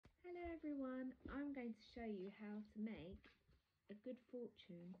I'm going to show you how to make a good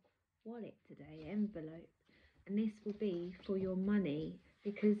fortune wallet today, envelope. And this will be for your money,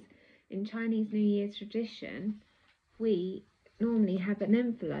 because in Chinese New Year tradition, we normally have an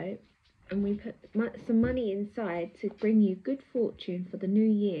envelope and we put some money inside to bring you good fortune for the new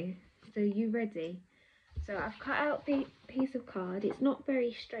year. So you ready? So I've cut out the piece of card. It's not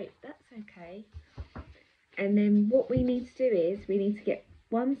very straight, but that's okay. And then what we need to do is we need to get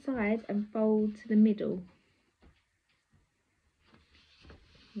one side and fold to the middle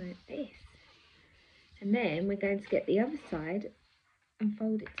like this, and then we're going to get the other side and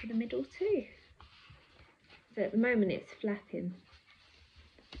fold it to the middle too. So at the moment it's flapping.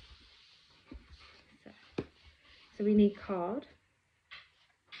 So we need card,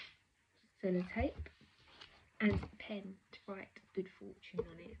 sellotape and a pen to write good fortune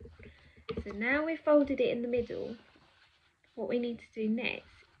on it. So now we've folded it in the middle, what we need to do next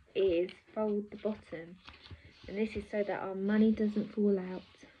is fold the bottom, and this is so that our money doesn't fall out.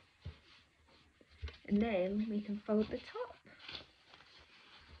 And then we can fold the top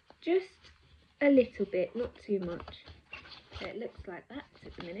just a little bit, not too much. So it looks like that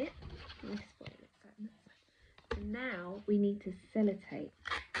at the minute. This is what it looks like now. So now we need to sellotape.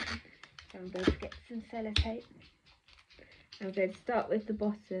 So I'm going to get some sellotape. I'm going to start with the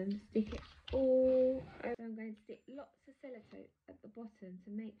bottom, stick it all over. I'm going to stick lots of sellotape at the bottom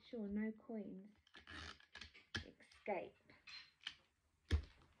to make sure no coins escape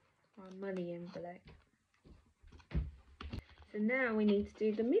our money envelope. So now we need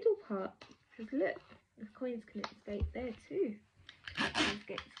to do the middle part, because look, the coins can escape there too. I'm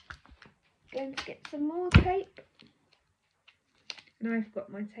going to get some more tape. And I've got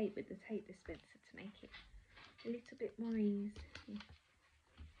my tape with the tape dispenser to make it a little bit more easy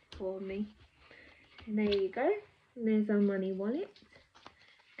for me. And there you go. And there's our money wallet.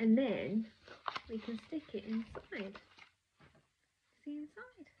 And then we can stick it inside. See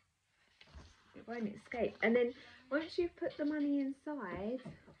inside? It won't escape. And then once you've put the money inside,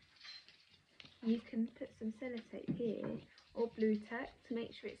 you can put some sellotape here or blue tack to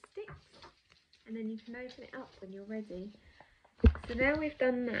make sure it sticks. And then you can open it up when you're ready. So now we've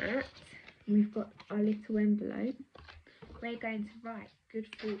done that, and we've got our little envelope, we're going to write good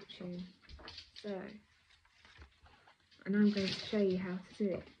fortune. So, and I'm going to show you how to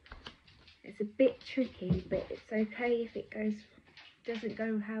do it. It's a bit tricky, but it's okay if it doesn't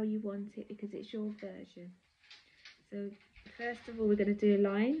go how you want it, because it's your version. So first of all, we're going to do a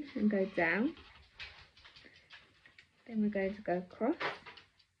line and go down. Then we're going to go across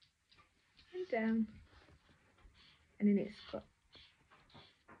and down, and then it's got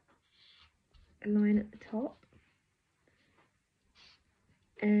a line at the top,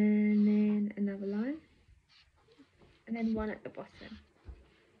 and then another line, and then one at the bottom.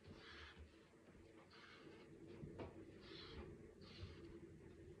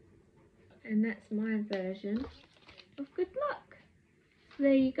 And that's my version of good luck. So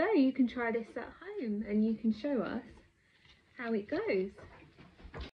there you go, you can try this at home and you can show us how it goes.